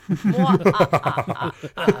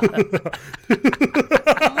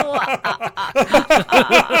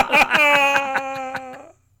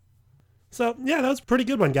So, yeah, that was a pretty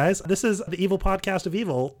good one, guys. This is the Evil Podcast of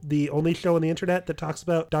Evil, the only show on the internet that talks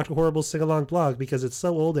about Dr. Horrible's sing-along blog because it's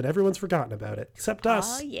so old and everyone's forgotten about it. Except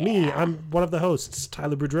us. Yeah. Me, I'm one of the hosts,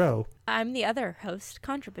 Tyler Boudreau. I'm the other host,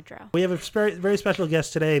 Contra Boudreau. We have a very, very special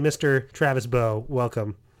guest today, Mr. Travis Bow.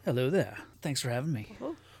 Welcome. Hello there. Thanks for having me.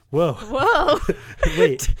 Whoa.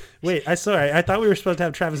 Wait. I thought we were supposed to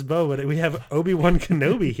have Travis Bow, but we have Obi-Wan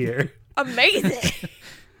Kenobi here. Amazing.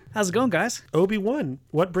 How's it going, guys? Obi-Wan,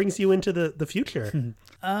 what brings you into the future?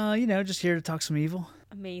 Just here to talk some evil.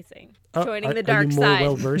 Amazing. Joining the dark Are you more side.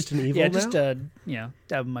 well-versed in evil Yeah, now? just,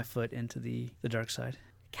 dabbing my foot into the dark side.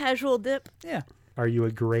 Casual dip. Yeah, Are you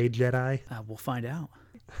a gray Jedi? we'll find out.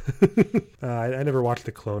 I never watched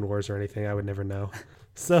the Clone Wars or anything. I would never know.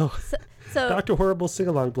 So Dr. Horrible's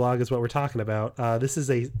sing-along blog is what we're talking about. This is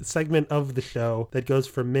a segment of the show that goes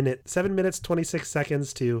from 7 minutes, 26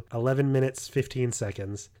 seconds to 11 minutes, 15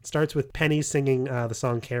 seconds. It starts with Penny singing the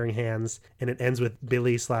song Caring Hands, and it ends with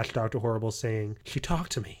Billy/Dr. Horrible saying, "She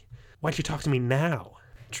talked to me. Why'd she talk to me now?"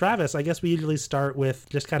 Travis, I guess we usually start with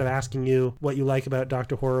just kind of asking you what you like about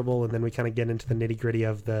Dr. Horrible, and then we kind of get into the nitty-gritty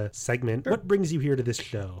of the segment. Sure. What brings you here to this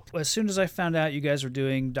show? Well, as soon as I found out you guys were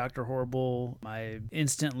doing Dr. Horrible, I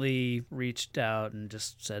instantly reached out and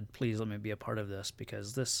just said, please let me be a part of this,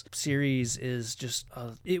 because this series is just,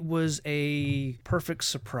 it was a perfect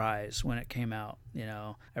surprise when it came out. You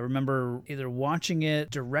know, I remember either watching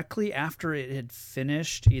it directly after it had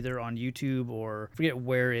finished, either on YouTube or I forget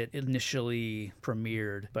where it initially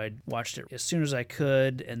premiered, but I watched it as soon as I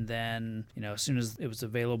could. And then, as soon as it was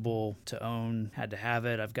available to own, had to have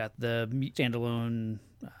it. I've got the standalone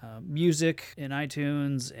music in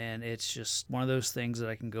iTunes, and it's just one of those things that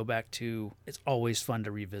I can go back to. It's always fun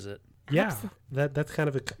to revisit. Yeah, that's kind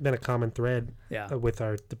of been a common thread with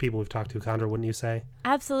the people we've talked to, Condra, wouldn't you say?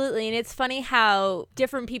 Absolutely. And it's funny how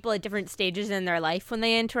different people at different stages in their life when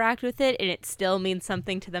they interact with it, and it still means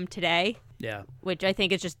something to them today. Yeah. Which I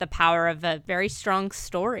think is just the power of a very strong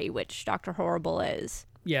story, which Dr. Horrible is.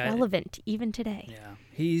 Yeah. Relevant even today. Yeah.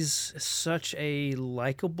 He's such a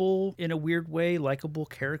likable, in a weird way, likable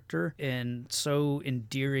character, and so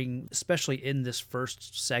endearing, especially in this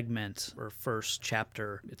first segment or first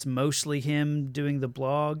chapter. It's mostly him doing the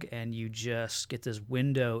blog, and you just get this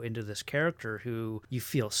window into this character who you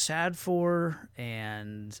feel sad for,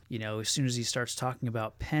 and, as soon as he starts talking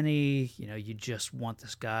about Penny, you just want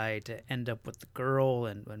this guy to end up with the girl,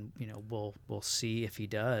 and we'll see if he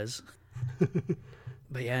does.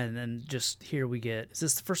 But yeah, and then just here we get, is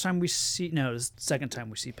this the first time we see, no, this is the second time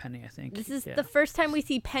we see Penny, I think. This is the first time we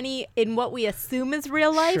see Penny in what we assume is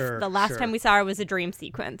real life. Sure, the last time we saw her was a dream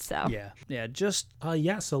sequence, so. Yeah, just.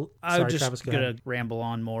 So I'm just Travis, going to ramble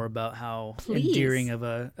on more about how Please. endearing of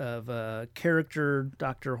a character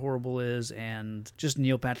Dr. Horrible is, and just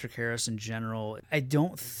Neil Patrick Harris in general. I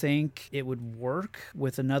don't think it would work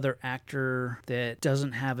with another actor that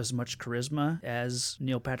doesn't have as much charisma as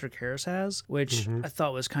Neil Patrick Harris has, which I thought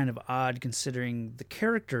was kind of odd considering the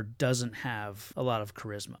character doesn't have a lot of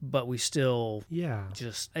charisma, but we still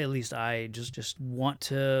just, at least I just want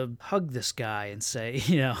to hug this guy and say,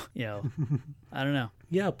 I don't know.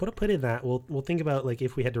 Yeah, put a put in that. We'll think about, like,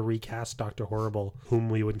 if we had to recast Dr. Horrible, whom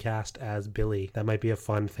we would cast as Billy. That might be a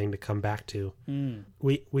fun thing to come back to.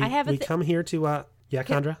 We come here to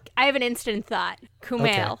Condra? I have an instant thought.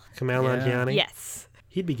 Kumail. Okay. Kumail Nanjiani? Yes.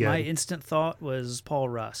 He'd be good. My instant thought was Paul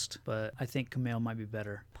Rust, but I think Kumail might be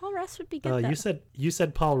better. Paul Rust would be good. You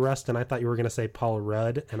said Paul Rust, and I thought you were going to say Paul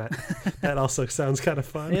Rudd, and that also sounds kind of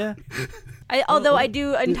fun. Yeah. Although I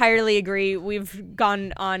do entirely agree. We've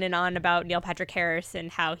gone on and on about Neil Patrick Harris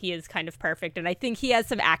and how he is kind of perfect, and I think he has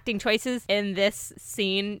some acting choices in this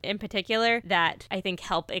scene in particular that I think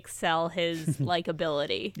help excel his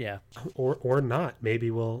likability. Yeah. Or not. Maybe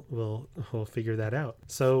we'll figure that out.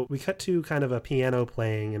 So we cut to kind of a piano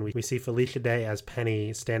playing, and we see Felicia Day as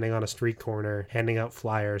Penny standing on a street corner, handing out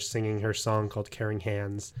flyers, singing her song called Caring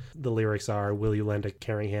Hands. The lyrics are, "Will you lend a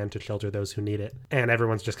caring hand to shelter those who need it?" And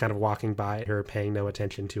everyone's just kind of walking by her, paying no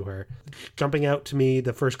attention to her. Jumping out to me,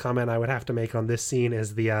 the first comment I would have to make on this scene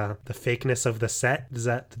is the fakeness of the set.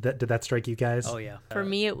 Did that strike you guys? Oh yeah. For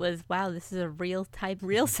me, it was, wow, this is a real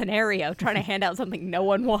scenario, trying to hand out something no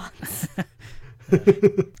one wants.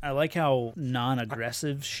 I like how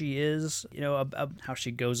non-aggressive she is, how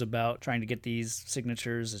she goes about trying to get these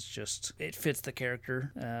signatures. It fits the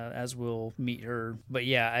character, as we'll meet her. But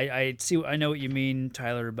yeah, I know what you mean,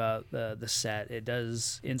 Tyler, about the set. It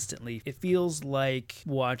does instantly, it feels like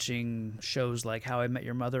watching shows like How I Met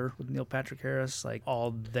Your Mother with Neil Patrick Harris. Like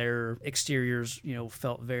all their exteriors,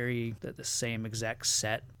 felt very the same exact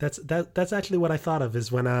set. That's actually what I thought of,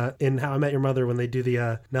 is when in How I Met Your Mother, when they do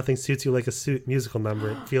the Nothing Suits You Like a Suit musical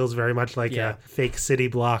number, it feels very much like a fake city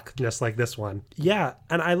block, just like this one. Yeah,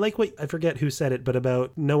 and I like I forget who said it, but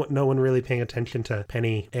about no one really paying attention to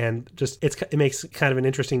Penny, and just it makes kind of an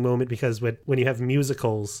interesting moment, because when you have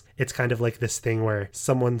musicals, it's kind of like this thing where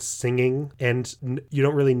someone's singing and you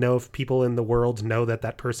don't really know if people in the world know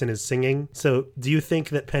that person is singing. So do you think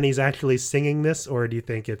that Penny's actually singing this, or do you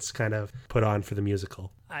think it's kind of put on for the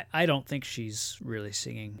musical? I don't think she's really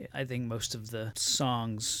singing. I think most of the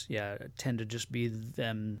songs, tend to just be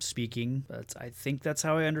them speaking. I think that's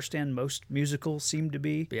how I understand most musicals seem to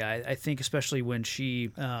be. But yeah, I think especially when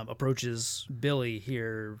she approaches Billy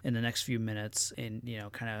here in the next few minutes and,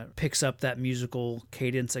 kind of picks up that musical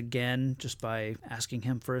cadence again just by asking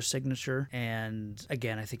him for a signature. And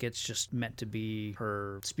again, I think it's just meant to be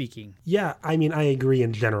her speaking. Yeah, I mean, I agree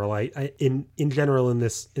in general. In general in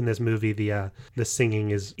this movie, the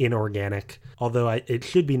singing is inorganic, although it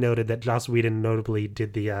should be noted that Joss Whedon notably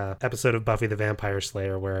did the episode of Buffy the Vampire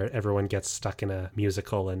Slayer where everyone gets stuck in a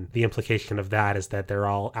musical, and the implication of that is that they're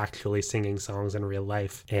all actually singing songs in real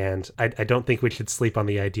life. And I don't think we should sleep on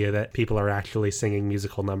the idea that people are actually singing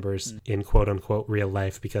musical numbers in quote-unquote real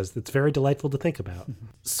life, because it's very delightful to think about.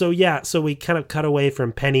 So we kind of cut away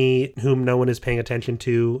from Penny, whom no one is paying attention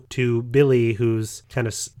to Billy, who's kind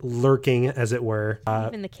of lurking, as it were.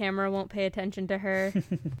 Even the camera won't pay attention to her.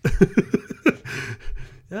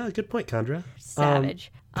 Yeah, good point, Condra.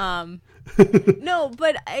 Savage. No,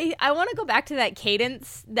 but I want to go back to that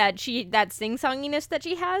cadence that sing-songiness that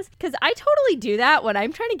she has, because I totally do that when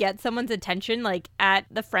I'm trying to get someone's attention, like at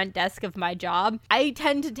the front desk of my job. I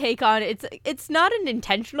tend to take on, it's not an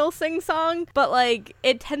intentional sing-song, but like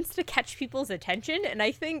it tends to catch people's attention, and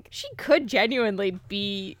I think she could genuinely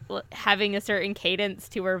be having a certain cadence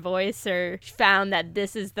to her voice, or found that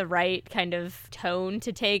this is the right kind of tone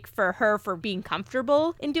to take for her for being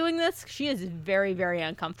comfortable in doing this. She is very, very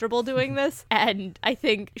uncomfortable doing this, and I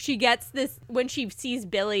think she gets this when she sees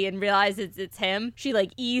Billy and realizes it's him. She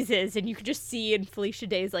like eases, and you can just see in Felicia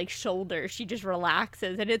Day's like shoulder, she just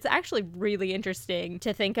relaxes, and it's actually really interesting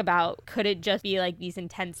to think about. Could it just be like these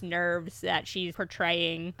intense nerves that she's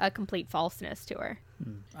portraying a complete falseness to her?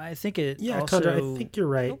 I think it. Yeah, also, Condra, I think you're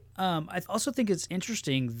right. I also think it's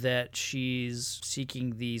interesting that she's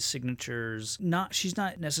seeking these signatures. She's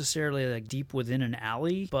not necessarily like deep within an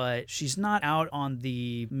alley, but she's not out on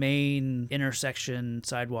the main intersection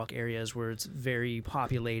sidewalk areas where it's very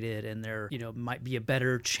populated and there, might be a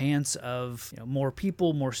better chance of more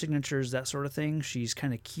people, more signatures, that sort of thing. She's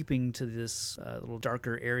kind of keeping to this little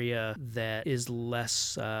darker area that is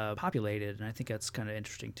less populated, and I think that's kind of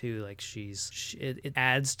interesting too. Like it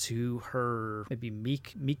adds to her maybe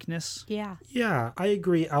meekness. Yeah, I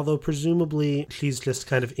agree, although presumably she's just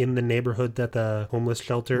kind of in the neighborhood that the homeless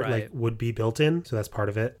shelter would be built in, so that's part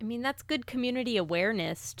of it. I mean, that's good community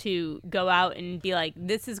awareness to go out and be like,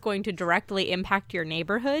 this is going to directly impact your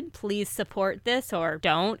neighborhood, please support this, or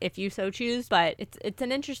don't if you so choose. But it's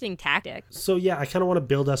an interesting tactic. So yeah, I kind of want to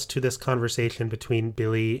build us to this conversation between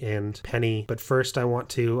Billy and Penny, but first I want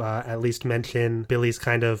to at least mention Billy's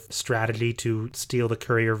kind of strategy to steal the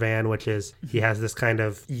courier van, which is he has this kind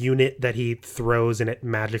of unit that he throws and it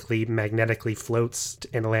magnetically floats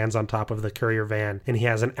and lands on top of the courier van, and he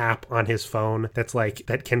has an app on his phone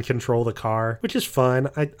that can control the car, which is fun.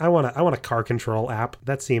 I want a car control app.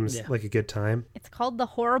 That seems like a good time. It's called the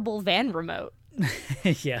Horrible Van Remote.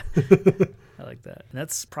 Yeah. I like that. And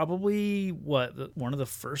that's probably one of the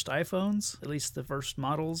first iPhones, at least the first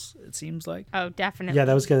models, it seems like. Oh, definitely. Yeah,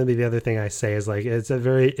 that was going to be the other thing I say is like it's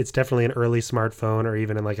definitely an early smartphone, or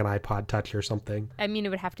even in like an iPod Touch or something. I mean, it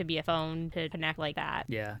would have to be a phone to connect like that.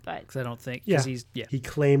 Yeah, but because I don't think he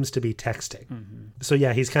claims to be texting. Mm-hmm. So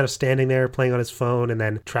yeah, he's kind of standing there playing on his phone, and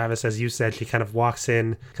then Travis, as you said, she kind of walks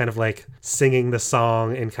in, kind of like singing the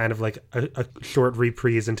song in kind of like a short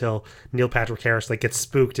reprise until Neil Patrick Harris like gets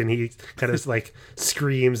spooked, and he kind of like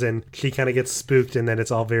screams, and she kind of gets spooked, and then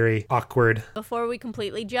it's all very awkward. Before we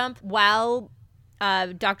completely jump, while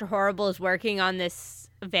Dr. Horrible is working on this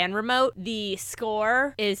van remote, the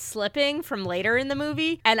score is slipping from later in the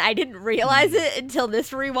movie, and I didn't realize it until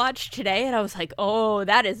this rewatch today, and I was like, oh,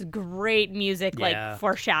 that is great music, like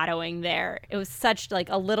foreshadowing there. It was such like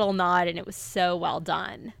a little nod, and it was so well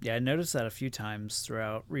done. Yeah, I noticed that a few times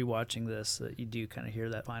throughout rewatching this, that you do kind of hear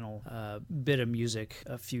that final bit of music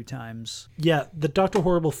a few times. Yeah, the Dr.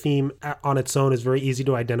 Horrible theme on its own is very easy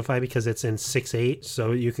to identify because it's in 6/8,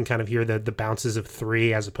 so you can kind of hear the bounces of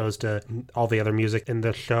 3 as opposed to all the other music in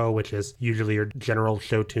the show, which is usually your general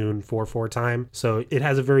show tune 4/4 time. So it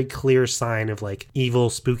has a very clear sign of like evil,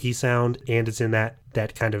 spooky sound, and it's in that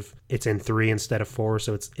kind of, it's in 3 instead of 4,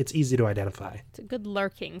 so it's easy to identify. It's a good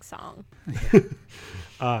lurking song.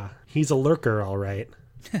 He's a lurker, all right.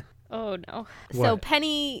 Oh no. What? So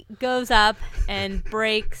Penny goes up and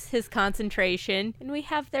breaks his concentration, and we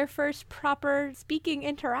have their first proper speaking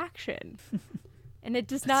interaction. And it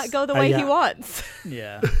does not go the way he wants.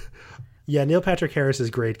 Yeah. Yeah, Neil Patrick Harris is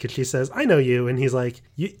great because she says, I know you. And he's like,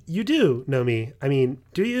 you do know me. I mean,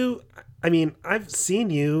 do you? I mean, I've seen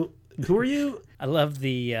you. Who are you? I love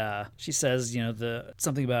she says,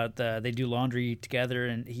 something about they do laundry together,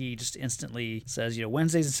 and he just instantly says,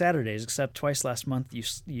 Wednesdays and Saturdays, except twice last month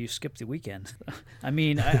you skipped the weekend. I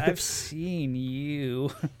mean, I've seen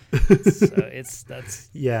you.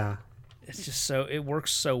 Yeah. It's just it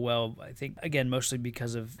works so well, I think, again, mostly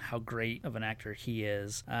because of how great of an actor he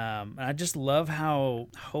is. And I just love how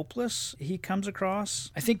hopeless he comes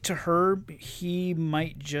across. I think to her, he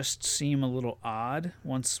might just seem a little odd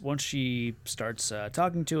once she starts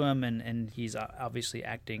talking to him, and he's obviously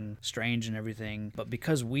acting strange and everything. But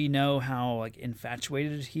because we know how like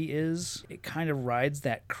infatuated he is, it kind of rides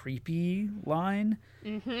that creepy line.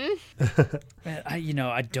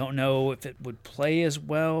 I don't know if it would play as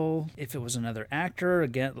well if it was another actor.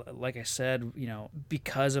 Again, like I said,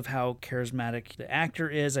 because of how charismatic the actor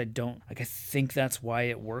is, I think that's why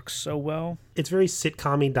it works so well. It's very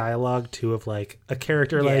sitcom-y dialogue too, of like a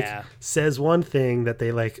character says one thing that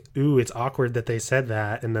they like, ooh, it's awkward that they said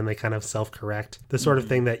that, and then they kind of self-correct. The sort of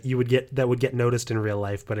thing that would get noticed in real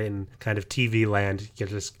life, but in kind of TV land, it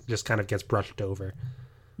just kind of gets brushed over.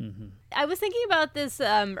 Mm-hmm. I was thinking about this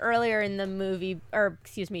earlier in the movie,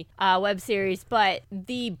 web series, but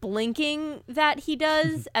the blinking that he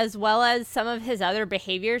does, as well as some of his other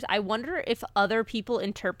behaviors, I wonder if other people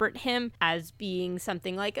interpret him as being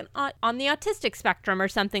something like on the autistic spectrum or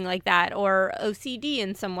something like that, or OCD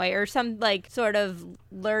in some way, or some like sort of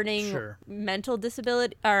learning mental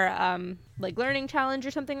disability, or like learning challenge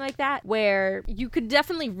or something like that, where you could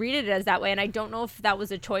definitely read it as that way. And I don't know if that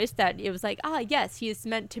was a choice, that it was like, yes, he is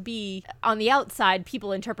meant to be, on the outside,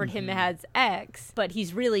 people interpret him as X, but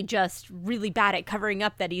he's really just really bad at covering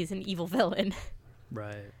up that he's an evil villain.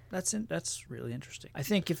 Right. That's really interesting. I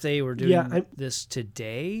think if they were doing this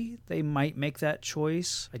today, they might make that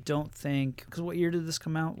choice. I don't think, because what year did this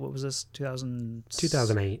come out? What was this?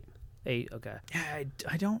 2008. 8, okay. Yeah,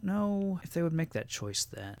 I don't know if they would make that choice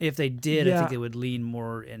then. If they did, I think they would lean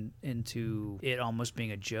more into it almost being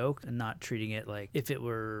a joke and not treating it like if it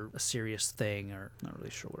were a serious thing, or not really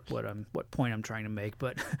sure what point I'm trying to make,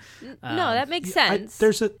 but no, that makes sense.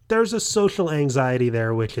 There's a social anxiety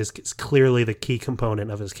there, which is clearly the key component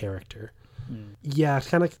of his character. Yeah,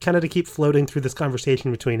 kind of to keep floating through this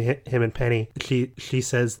conversation between him and Penny. She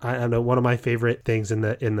says, I don't know, one of my favorite things in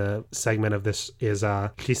the segment of this is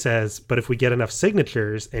she says, but if we get enough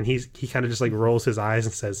signatures, and he kind of just like rolls his eyes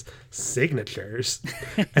and says, signatures,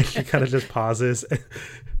 and she kind of just pauses.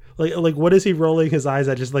 Like what is he rolling his eyes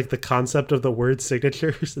at? Just like the concept of the word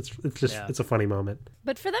signatures. It's a funny moment.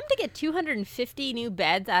 But for them to get 250 new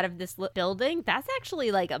beds out of this building, that's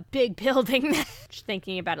actually like a big building. Just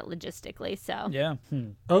thinking about it logistically. So yeah.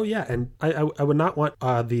 Oh yeah, and I would not want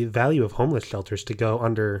the value of homeless shelters to go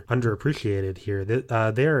underappreciated here.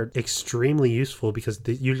 They are extremely useful because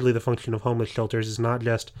usually the function of homeless shelters is not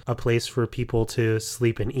just a place for people to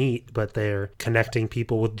sleep and eat, but they're connecting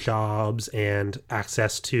people with jobs and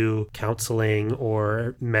access to counseling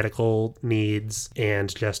or medical needs,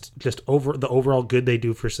 and just over the overall good they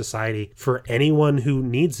do for society for anyone who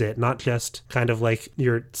needs it, not just kind of like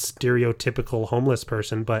your stereotypical homeless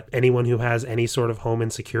person, but anyone who has any sort of home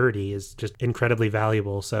insecurity is just incredibly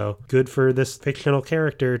valuable. So good for this fictional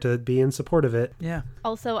character to be in support of it. Yeah.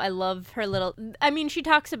 Also, I love her she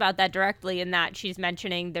talks about that directly in that she's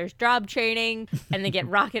mentioning there's job training and they get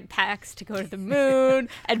rocket packs to go to the moon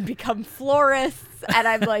and become florists. And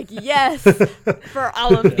I'm like, yes, for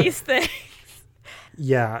all of these things.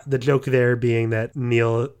 Yeah, the joke there being that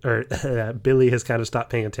Billy has kind of stopped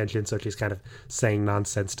paying attention, so she's kind of saying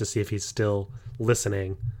nonsense to see if he's still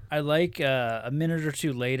listening. I like a minute or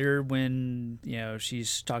two later when,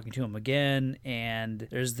 she's talking to him again, and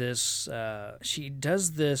there's this, she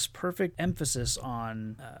does this perfect emphasis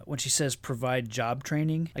on when she says provide job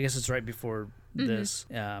training. I guess it's right before this,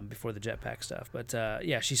 before the jetpack stuff. But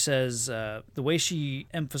she says the way she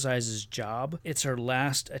emphasizes job, it's her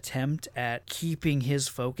last attempt at keeping his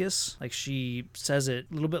focus. Like, she says it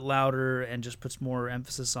a little bit louder and just puts more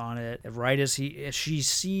emphasis on it. Right as she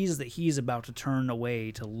sees that he's about to turn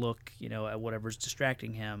away to look, at whatever's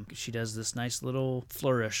distracting him, she does this nice little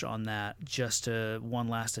flourish on that, just to one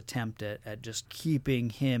last attempt at just keeping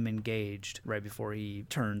him engaged right before he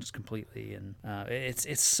turns completely. And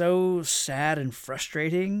it's so sad and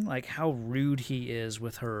frustrating, like how rude he is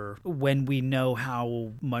with her when we know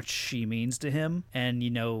how much she means to him, and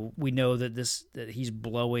we know that he's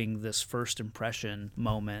blowing this first impression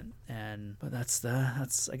moment. But that's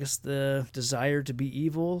I guess the desire to be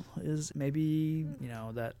evil is maybe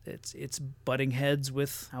that it's butting heads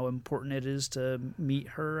with how important it is to meet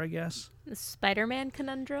her, I guess. The Spider-Man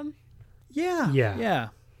conundrum. Yeah.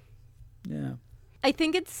 I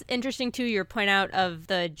think it's interesting, too, your point out of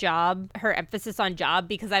the job, her emphasis on job,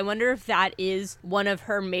 because I wonder if that is one of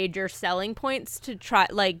her major selling points to try,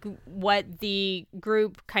 like, what the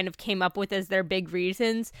group kind of came up with as their big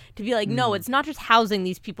reasons to be like, no, it's not just housing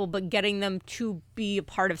these people, but getting them to be a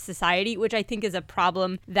part of society, which I think is a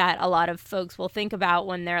problem that a lot of folks will think about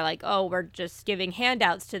when they're like, oh, we're just giving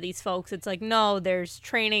handouts to these folks. It's like, no, there's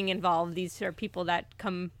training involved. These are people that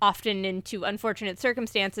come often into unfortunate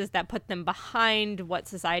circumstances that put them behind what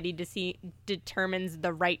society determines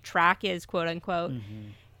the right track is, quote unquote.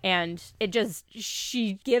 And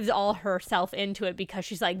she gives all herself into it because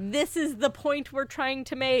she's like, this is the point we're trying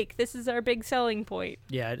to make. This is our big selling point.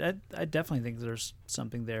 Yeah, I definitely think there's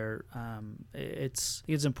something there.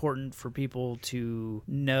 It's important for people to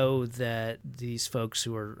know that these folks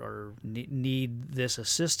who are need this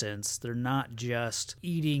assistance, they're not just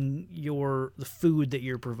eating the food that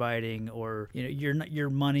you're providing, or your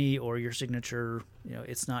money or your signature.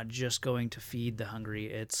 It's not just going to feed the hungry.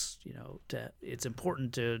 It's it's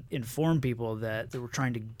important to inform people that we're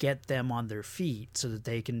trying to get them on their feet so that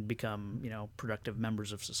they can become productive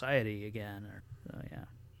members of society again.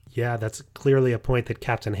 Yeah, that's clearly a point that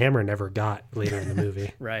Captain Hammer never got later in the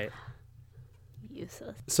movie. Right.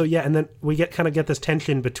 Useless. So yeah, and then we get this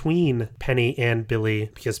tension between Penny and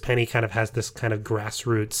Billy, because Penny kind of has this kind of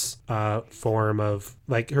grassroots form of,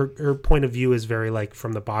 like, her point of view is very, like,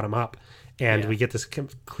 from the bottom up. And we get this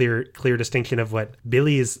clear distinction of what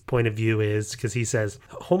Billy's point of view is, because he says,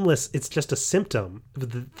 homeless, it's just a symptom.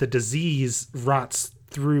 The disease rots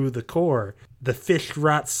through the core. The fish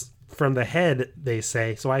rots from the head, they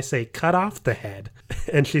say. So I say, cut off the head.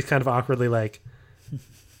 And she's kind of awkwardly like,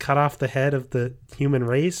 cut off the head of the human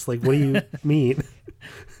race? Like, what do you mean?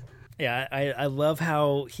 Yeah, I love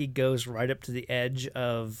how he goes right up to the edge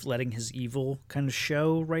of letting his evil kind of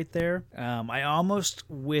show right there. I almost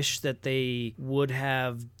wish that they would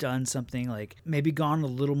have done something like maybe gone a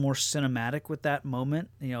little more cinematic with that moment.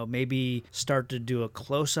 Maybe start to do a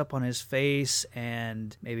close-up on his face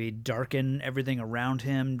and maybe darken everything around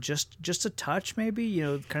him just a touch, maybe.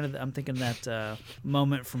 I'm thinking that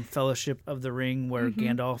moment from Fellowship of the Ring where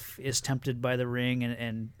Gandalf is tempted by the ring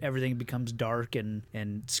and everything becomes dark and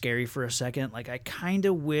scary for a second. Like, I kind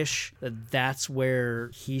of wish that that's where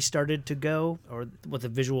he started to go, or what the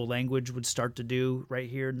visual language would start to do right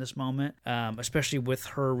here in this moment, especially with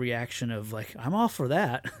her reaction of like, I'm all for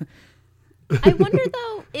that. I wonder,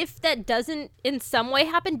 though, if that doesn't in some way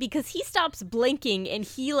happen, because he stops blinking and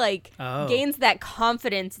he, gains that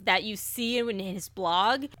confidence that you see in his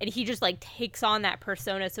blog, and he just, takes on that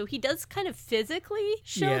persona. So he does kind of physically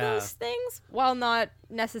show those things, while not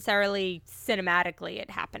necessarily cinematically it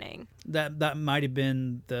happening. That might have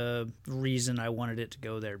been the reason I wanted it to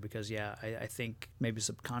go there, because I think maybe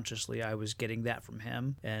subconsciously I was getting that from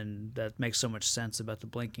him, and that makes so much sense about the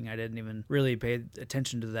blinking. I didn't even really pay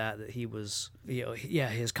attention to that he was,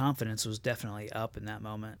 his confidence was definitely up in that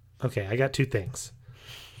moment. Okay, I got two things.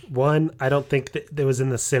 One, I don't think that there was in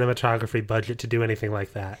the cinematography budget to do anything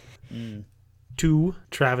like that. Two,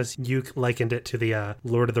 Travis, you likened it to the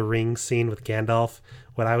Lord of the Rings scene with Gandalf.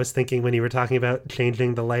 What I was thinking when you were talking about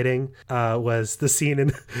changing the lighting was the scene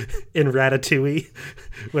in Ratatouille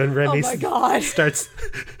when Remy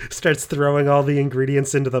starts throwing all the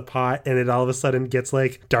ingredients into the pot, and it all of a sudden gets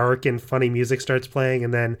dark and funny music starts playing,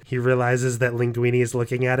 and then he realizes that Linguini is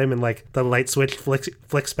looking at him, and the light switch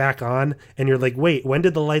flicks back on, and you're like, wait, when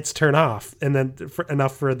did the lights turn off? And then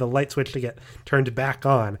enough for the light switch to get turned back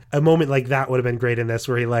on. A moment like that would have been great in this,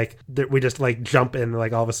 where we just jump in,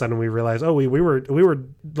 all of a sudden we realize, oh, we were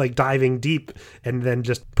like diving deep, and then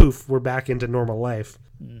just poof, we're back into normal life.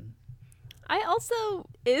 I also,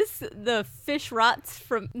 is the fish rots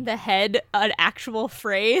from the head an actual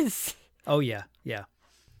phrase? Oh yeah.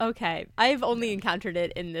 Okay, I've only encountered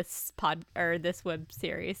it in this this web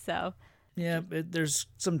series, so. Yeah, there's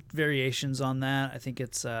some variations on that. I think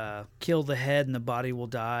it's kill the head and the body will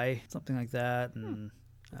die, something like that. And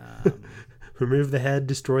remove the head,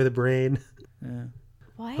 destroy the brain. Yeah.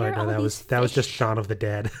 Why Oh, are no, all that these was fish? that was just Shaun of the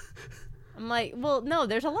Dead. I'm like, well, no,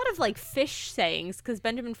 there's a lot of like fish sayings because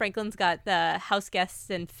Benjamin Franklin's got the house guests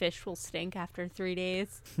and fish will stink after 3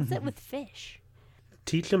 days. What's it with fish?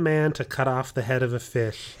 Teach a man to cut off the head of a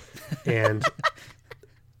fish, and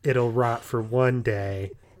it'll rot for 1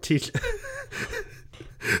 day. Teach.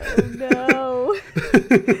 Oh no!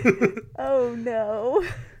 Oh no!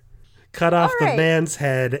 Cut off All the right. man's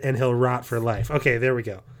head, and he'll rot for life. Okay, there we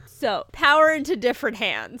go. So power into different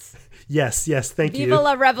hands. Yes, thank Viva you.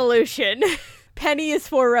 la revolution. Penny is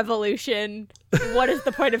for revolution. What is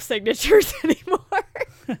the point of signatures anymore?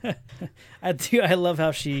 I love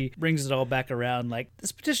how she brings it all back around. Like,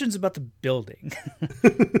 this petition's about the building.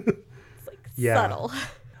 It's like Yeah. subtle.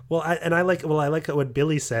 Well, I like what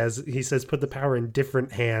Billy says. He says put the power in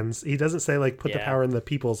different hands. He doesn't say like put the Yeah. power in the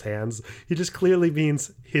people's hands. He just clearly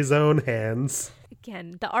means his own hands.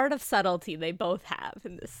 Again, the art of subtlety they both have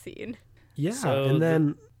in this scene. Yeah, So and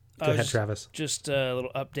then go ahead, just- Travis. Just a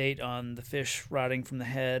little update on the fish rotting from the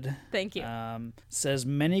head. Thank you. Says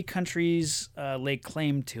many countries lay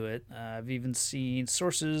claim to it. I've even seen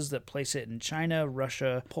sources that place it in China,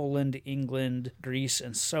 Russia, Poland, England, Greece,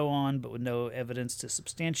 and so on, but with no evidence to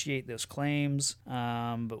substantiate those claims.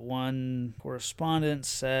 But one correspondent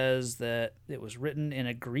says that it was written in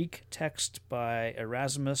a Greek text by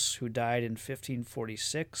Erasmus, who died in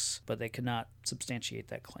 1546, but they could not substantiate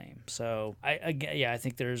that claim. So I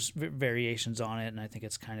think there's variations on it, and I think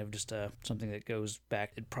it's kind of just something that goes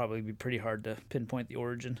back. It'd probably be pretty hard to pinpoint the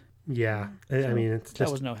origin. Yeah, I mean it's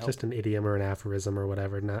that was no help. just an idiom or an aphorism or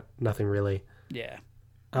whatever. Nothing really. Yeah.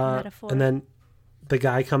 Metaphor. And then the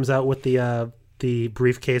guy comes out with the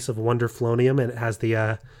briefcase of Wonderflonium, and it has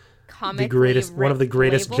the greatest one of the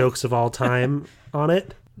greatest label. jokes of all time on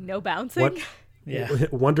it. No bouncing. What? Yeah.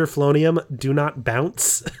 Wonderflonium, do not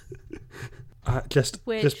bounce. Just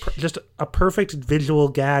a perfect visual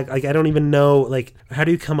gag. Like, I don't even know, like, how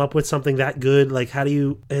do you come up with something that good? Like,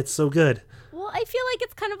 it's so good. Well, I feel like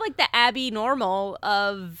it's kind of like the Abby Normal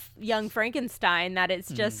of Young Frankenstein, that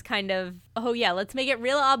it's just kind of, oh yeah, let's make it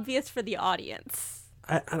real obvious for the audience.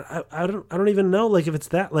 I don't even know, like, if it's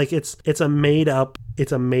that, like, it's a made up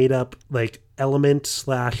like element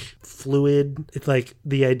 / fluid. It's like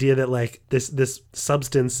the idea that like this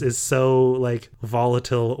substance is so like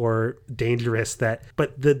volatile or dangerous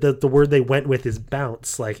but the word they went with is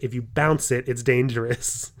bounce. Like, if you bounce it, it's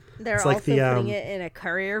dangerous. They're it's also like putting it in a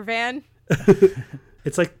courier van.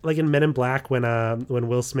 It's like in Men in Black when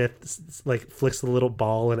Will Smith like flicks the little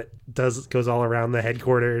ball and it goes all around the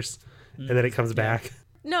headquarters and then it comes back.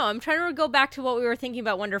 No, I'm trying to go back to what we were thinking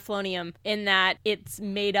about Wonderflonium in that it's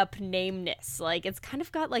made up nameness. Like, it's kind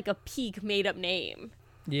of got like a peak made up name.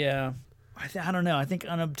 Yeah. I don't know. I think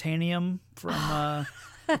Unobtainium from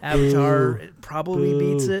Avatar it probably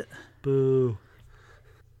beats it. Boo.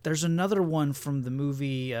 There's another one from the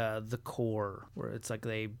movie The Core, where it's like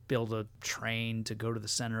they build a train to go to the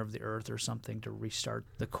center of the earth or something to restart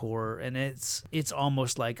the core, and it's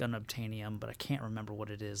almost like Unobtainium, but I can't remember what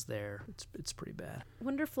it is there. It's pretty bad.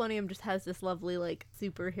 Wonderflonium just has this lovely like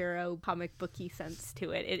superhero comic booky sense to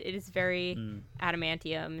it. It is very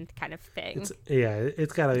adamantium kind of thing.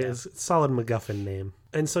 It's got a solid MacGuffin name.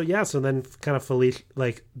 And so then kind of Felicia,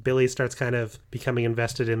 like Billy starts kind of becoming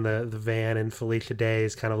invested in the van, and Felicia Day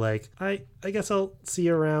is kind of like, I guess I'll see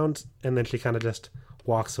you around. And then she kind of just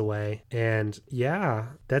walks away. And yeah,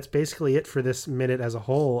 that's basically it for this minute as a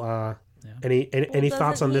whole. Any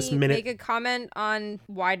thoughts on this minute? Make a comment on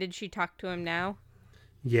why did she talk to him now?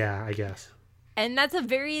 Yeah, I guess. And that's a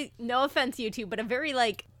very, no offense, you two, but a very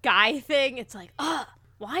like guy thing. It's like,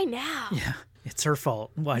 why now? Yeah. It's her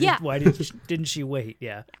fault. Why didn't she wait?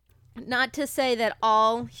 Yeah. Not to say that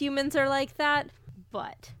all humans are like that,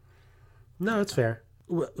 but No, it's fair.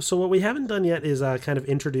 So what we haven't done yet is kind of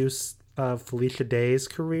introduce Felicia Day's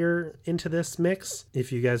career into this mix.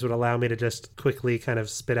 If you guys would allow me to just quickly kind of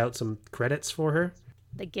spit out some credits for her.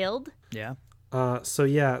 the guild. Yeah.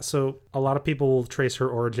 So a lot of people will trace her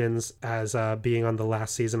origins as being on the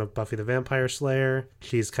last season of Buffy the Vampire Slayer.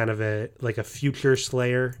 She's kind of a future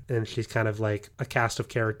Slayer, and she's kind of like a cast of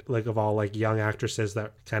character, like of all like young actresses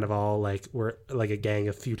that kind of all like were like a gang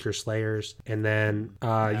of future Slayers. And then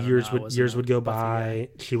years would go by.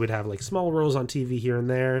 She would have like small roles on TV here and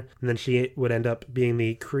there, and then she would end up being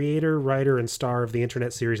the creator, writer, and star of the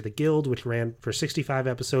internet series The Guild, which ran for 65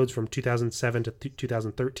 episodes from 2007 to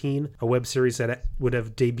 2013, a web series that would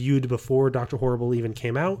have debuted before Dr. Horrible even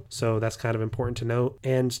came out, so that's kind of important to note.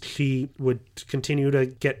 And she would continue to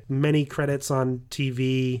get many credits on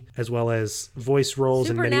TV, as well as voice roles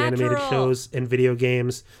in many animated shows and video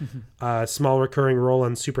games, small recurring role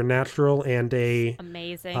on Supernatural, and a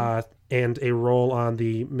role on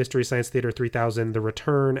the Mystery Science Theater 3000 The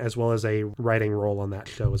Return, as well as a writing role on that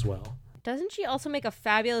show as well. Doesn't she also make a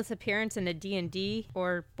fabulous appearance in a D&D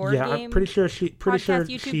or board game? Yeah, I'm pretty sure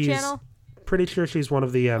YouTube channel? Pretty sure she's one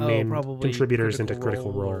of the main contributors into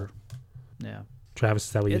Critical Role. Yeah. Travis,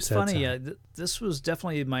 is that what you said? It's funny. This was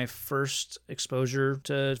definitely my first exposure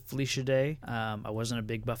to Felicia Day. I wasn't a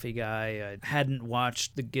big Buffy guy. I hadn't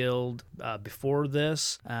watched The Guild before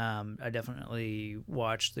this. I definitely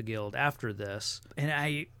watched The Guild after this.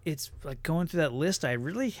 And it's like going through that list, I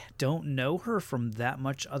really don't know her from that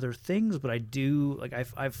much other things, but I do, like,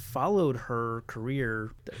 I've followed her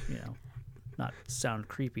career, not sound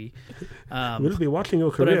creepy. We'll be watching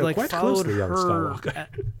her career quite closely on Skywalker.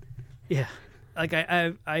 Yeah. Like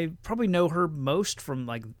I probably know her most from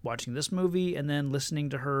like watching this movie and then listening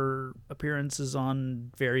to her appearances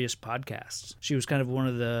on various podcasts. She was kind of one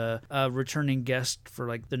of the returning guests for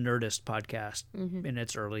like the Nerdist podcast in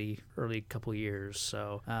its early couple years.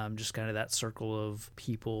 So just kind of that circle of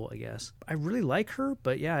people, I guess. I really like her,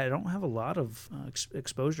 but yeah, I don't have a lot of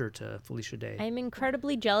exposure to Felicia Day. I'm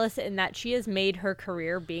incredibly jealous in that she has made her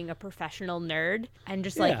career being a professional nerd and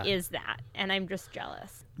just is that, and I'm just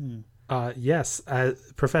jealous. Yes,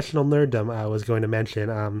 professional nerddom, I was going to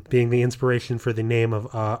mention, being the inspiration for the name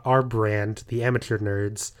of our brand, the Amateur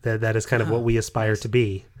Nerds. That is kind of what we aspire to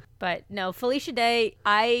be. But no, Felicia Day,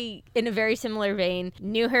 I, in a very similar vein,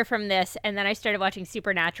 knew her from this, and then I started watching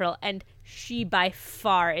Supernatural, and she by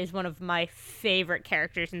far is one of my favorite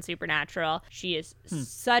characters in Supernatural. She is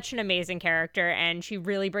such an amazing character, and she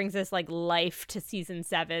really brings this like life to season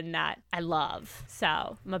 7 that I love.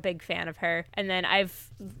 So I'm a big fan of her. And then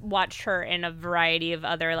I've watched her in a variety of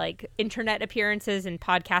other like internet appearances and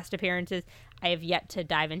podcast appearances. I have yet to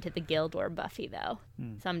dive into The Guild or Buffy, though,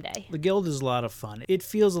 someday. The Guild is a lot of fun. It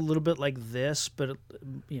feels a little bit like this, but,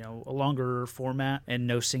 a longer format and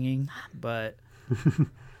no singing. But,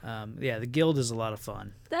 The Guild is a lot of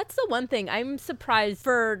fun. That's the one thing. I'm surprised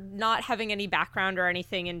for not having any background or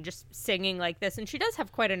anything and just singing like this. And she does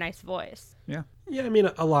have quite a nice voice. Yeah. Yeah, I mean,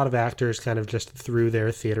 a lot of actors kind of just through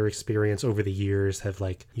their theater experience over the years have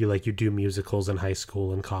you do musicals in high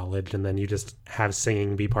school and college, and then you just have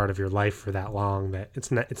singing be part of your life for that long that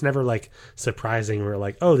it's never like surprising where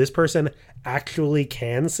like, oh, this person actually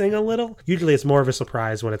can sing a little. Usually it's more of a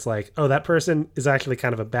surprise when it's like, oh, that person is actually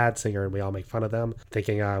kind of a bad singer and we all make fun of them.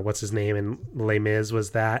 Thinking, what's his name in Les Mis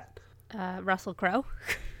was that? Russell Crowe.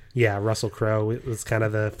 Yeah, Russell Crowe was kind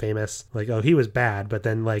of the famous, like, oh, he was bad, but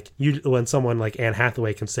then, like, when someone like Anne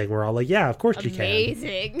Hathaway can sing, we're all like, yeah, of course she can.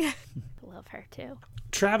 Amazing. Love her, too.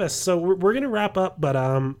 Travis, so we're going to wrap up, but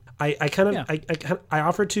I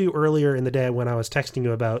offered to you earlier in the day when I was texting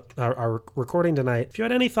you about our recording tonight, if you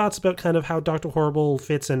had any thoughts about kind of how Dr. Horrible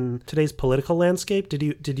fits in today's political landscape.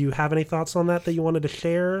 Did you have any thoughts on that you wanted to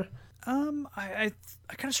share? I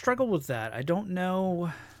kind of struggle with that. I don't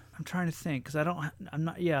know. I'm trying to think because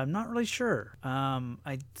I'm not really sure.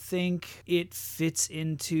 I think it fits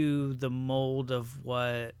into the mold of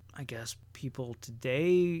what I guess people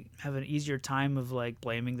today have an easier time of like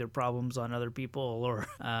blaming their problems on other people or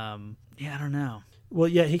I don't know. Well,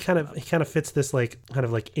 yeah, he kind of fits this like kind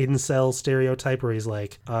of like incel stereotype where he's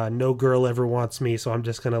like, no girl ever wants me, so I'm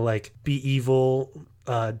just gonna like be evil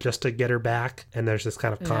just to get her back, and there's this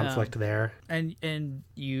kind of conflict there. And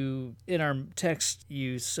you in our text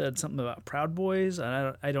you said something about Proud Boys,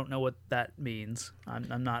 and I don't know what that means.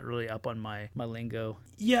 I'm not really up on my lingo.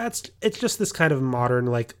 Yeah, it's just this kind of modern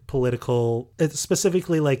like political. It's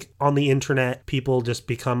specifically like on the internet, people just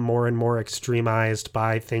become more and more extremized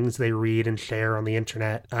by things they read and share on the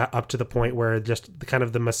internet, up to the point where just the kind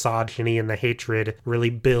of the misogyny and the hatred really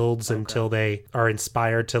builds until they are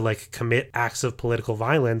inspired to like commit acts of political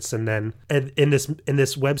violence. And then in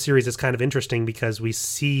this web series, it's kind of interesting because we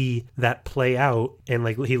see that play out, and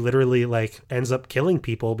like he literally like ends up killing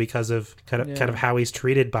people because of kind of how he's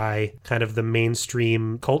treated by kind of the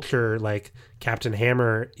mainstream culture, like Captain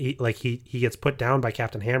Hammer, he gets put down by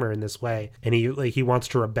Captain Hammer in this way, and he wants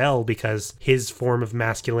to rebel because his form of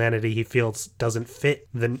masculinity he feels doesn't fit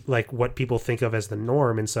the what people think of as the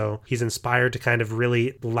norm, and so he's inspired to kind of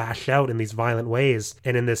really lash out in these violent ways.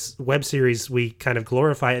 And in this web series, we kind of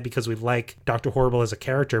glorify it because we like Dr. Horrible as a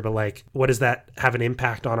character, but like, what does that have an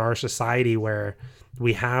impact on our society where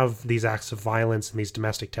we have these acts of violence and these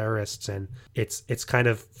domestic terrorists, and it's kind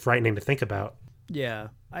of frightening to think about. Yeah.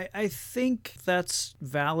 I think that's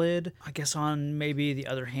valid. I guess on maybe the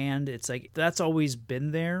other hand, it's like that's always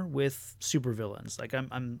been there with supervillains. Like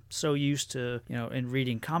I'm so used to, in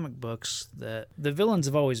reading comic books that the villains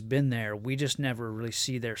have always been there. We just never really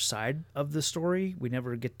see their side of the story. We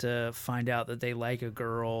never get to find out that they like a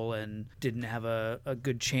girl and didn't have a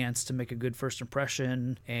good chance to make a good first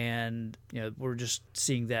impression. And, we're just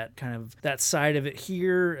seeing that kind of that side of it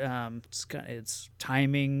here. It's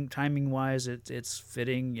timing wise, it's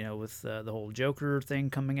fitting. With the whole Joker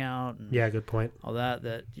thing coming out. And yeah, good point. All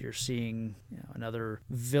that you're seeing, another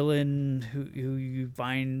villain who you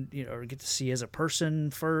find, or get to see as a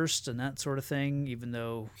person first and that sort of thing, even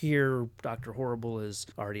though here Dr. Horrible is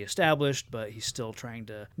already established, but he's still trying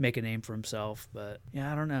to make a name for himself. But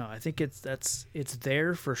yeah, I don't know. I think it's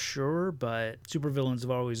there for sure, but supervillains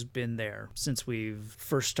have always been there since we've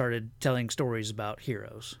first started telling stories about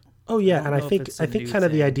heroes. Oh yeah, and I think kind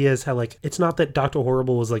of the idea is how it's not that Dr.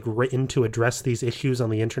 Horrible was written to address these issues on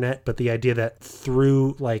the internet, but the idea that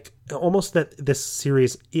through almost that this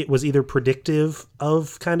series, it was either predictive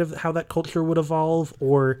of kind of how that culture would evolve,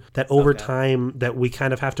 or that over time that we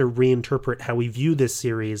kind of have to reinterpret how we view this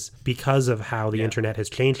series because of how the internet has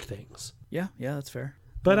changed things. Yeah, that's fair.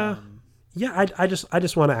 But yeah, I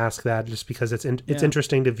just want to ask that just because it's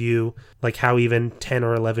interesting to view how even 10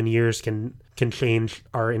 or 11 years can change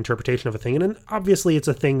our interpretation of a thing. And obviously it's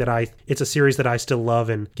a thing it's a series that I still love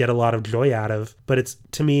and get a lot of joy out of, but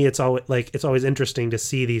to me it's always interesting to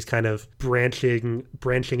see these kind of branching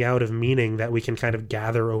out of meaning that we can kind of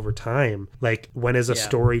gather over time. When is a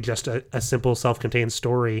story just a simple self-contained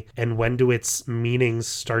story, and when do its meanings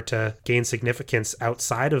start to gain significance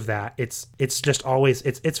outside of that? It's just always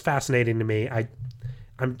it's fascinating to me.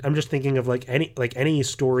 I'm just thinking of any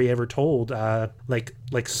story ever told,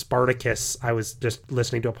 like Spartacus. I was just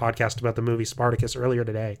listening to a podcast about the movie Spartacus earlier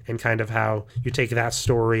today, and kind of how you take that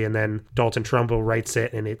story and then Dalton Trumbo writes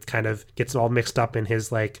it, and it kind of gets all mixed up in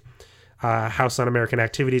his House Un-American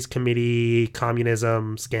Activities Committee,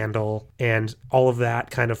 communism scandal, and all of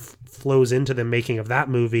that kind of flows into the making of that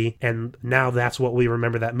movie. And now that's what we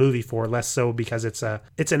remember that movie for, less so because it's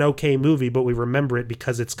an okay movie, but we remember it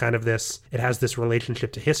because it's kind of it has this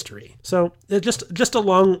relationship to history. So just a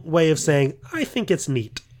long way of saying, I think it's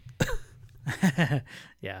neat.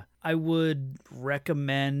 Yeah. I would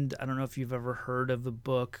recommend, I don't know if you've ever heard of the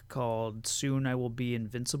book called Soon I Will Be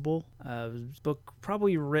Invincible. Book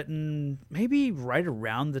probably written maybe right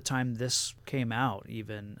around the time this came out,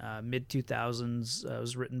 even mid-2000s. It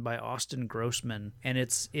was written by Austin Grossman, and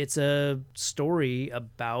it's a story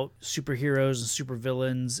about superheroes and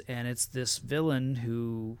supervillains, and it's this villain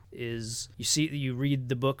who is, you read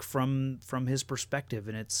the book from his perspective,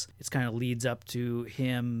 and it's kind of leads up to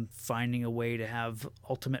him finding a way to have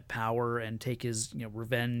ultimate power and take his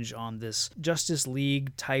revenge on this Justice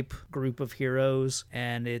League type group of heroes.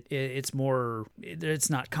 And it's more, it's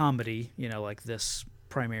not comedy like this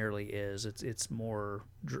primarily is. It's more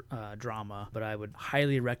drama, but I would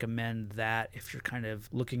highly recommend that if you're kind of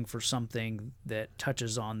looking for something that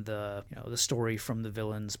touches on the the story from the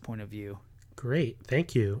villain's point of view. Great.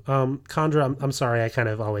 Thank you. Chandra, I'm sorry. I kind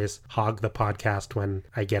of always hog the podcast when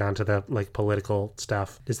I get onto the political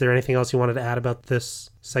stuff. Is there anything else you wanted to add about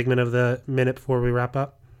this segment of the minute before we wrap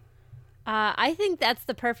up? I think that's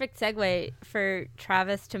the perfect segue for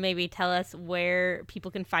Travis to maybe tell us where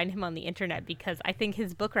people can find him on the internet, because I think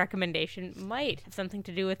his book recommendation might have something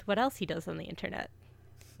to do with what else he does on the internet.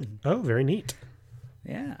 Oh, very neat.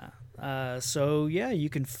 Yeah. So you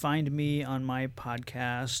can find me on my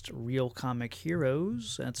podcast, Real Comic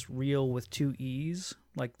Heroes. That's real with 2 E's,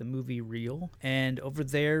 like the movie Real. And over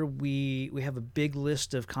there, we have a big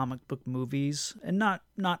list of comic book movies, and not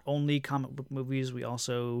only comic book movies. We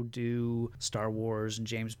also do Star Wars and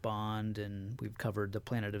James Bond, and we've covered the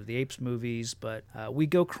Planet of the Apes movies. But we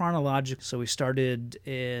go chronologically. So we started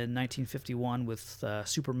in 1951 with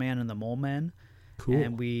Superman and the Mole Men. Cool.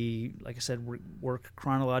 And we, like I said, work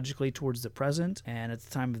chronologically towards the present. And at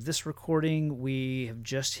the time of this recording, we have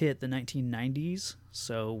just hit the 1990s.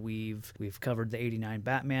 So we've covered the '89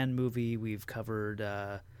 Batman movie. We've covered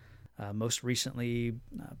Most recently,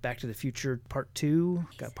 Back to the Future Part 2.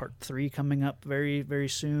 Got Part 3 coming up very, very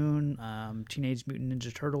soon. Teenage Mutant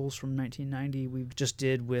Ninja Turtles from 1990. We just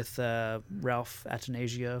did with Ralph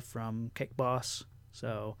Atanasia from Cake Boss.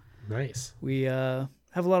 So nice. We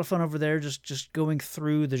have a lot of fun over there, just going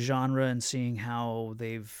through the genre and seeing how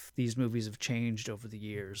these movies have changed over the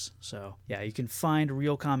years. So yeah, you can find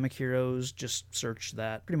Real Comic Heroes. Just search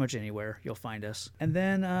that pretty much anywhere. You'll find us. And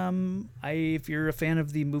then if you're a fan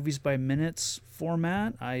of the Movies by Minutes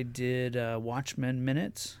format, I did Watchmen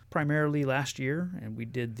Minute primarily last year, and we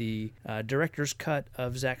did the director's cut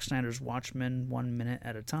of Zack Snyder's Watchmen 1 minute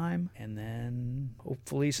at a time. And then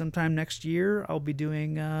hopefully sometime next year, I'll be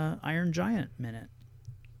doing Iron Giant Minute.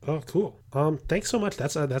 Oh, cool. Thanks so much.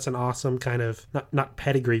 That's an awesome kind of not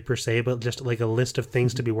pedigree per se, but just like a list of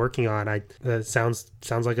things to be working on. Sounds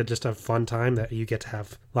like just a fun time that you get to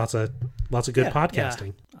have lots of good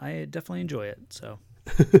podcasting. Yeah, I definitely enjoy it. So.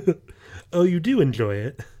 Oh, you do enjoy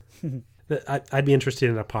it. I'd be interested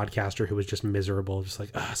in a podcaster who was just miserable, just like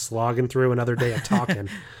slogging through another day of talking.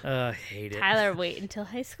 Hate it. Tyler, wait until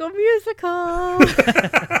High School Musical.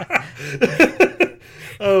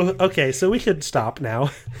 Oh, okay. So we should stop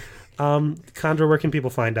now. Condra, where can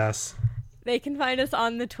people find us? They can find us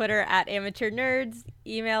on the Twitter at Amateur Nerds.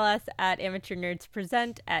 Email us at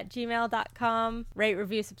amateurnerdspresent@gmail.com. Rate,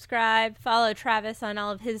 review, subscribe. Follow Travis on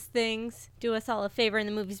all of his things. Do us all a favor in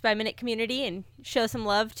the Movies by Minute community and show some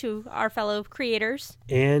love to our fellow creators.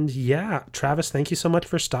 And yeah, Travis, thank you so much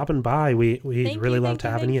for stopping by. We really loved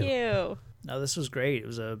having you. Thank you. No, this was great. It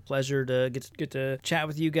was a pleasure to get to chat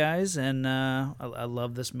with you guys, and I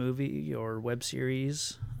love this movie or web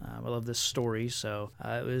series. I love this story, so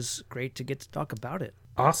it was great to get to talk about it.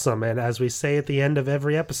 Awesome, and as we say at the end of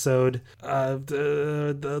every episode,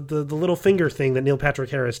 the little finger thing that Neil Patrick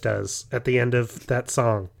Harris does at the end of that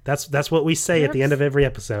song. That's what we say at the end of every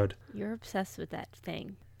episode. You're obsessed with that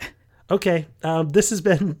thing. Okay, this has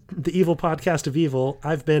been the Evil Podcast of Evil.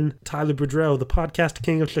 I've been Tyler Boudreau, the podcast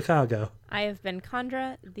king of Chicago. I have been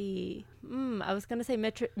Condra, the, I was going to say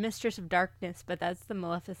Mistress of Darkness, but that's the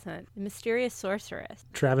Maleficent, the mysterious sorceress.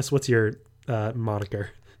 Travis, what's your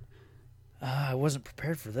moniker? I wasn't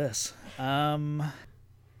prepared for this. No,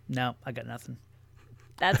 I got nothing.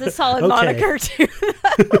 That's a solid moniker, too.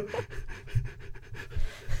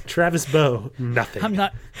 Travis Bow, nothing.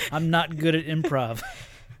 I'm not good at improv.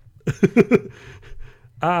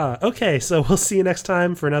 Okay, so we'll see you next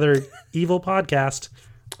time for another Evil Podcast.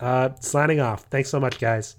 Signing off. Thanks so much, guys.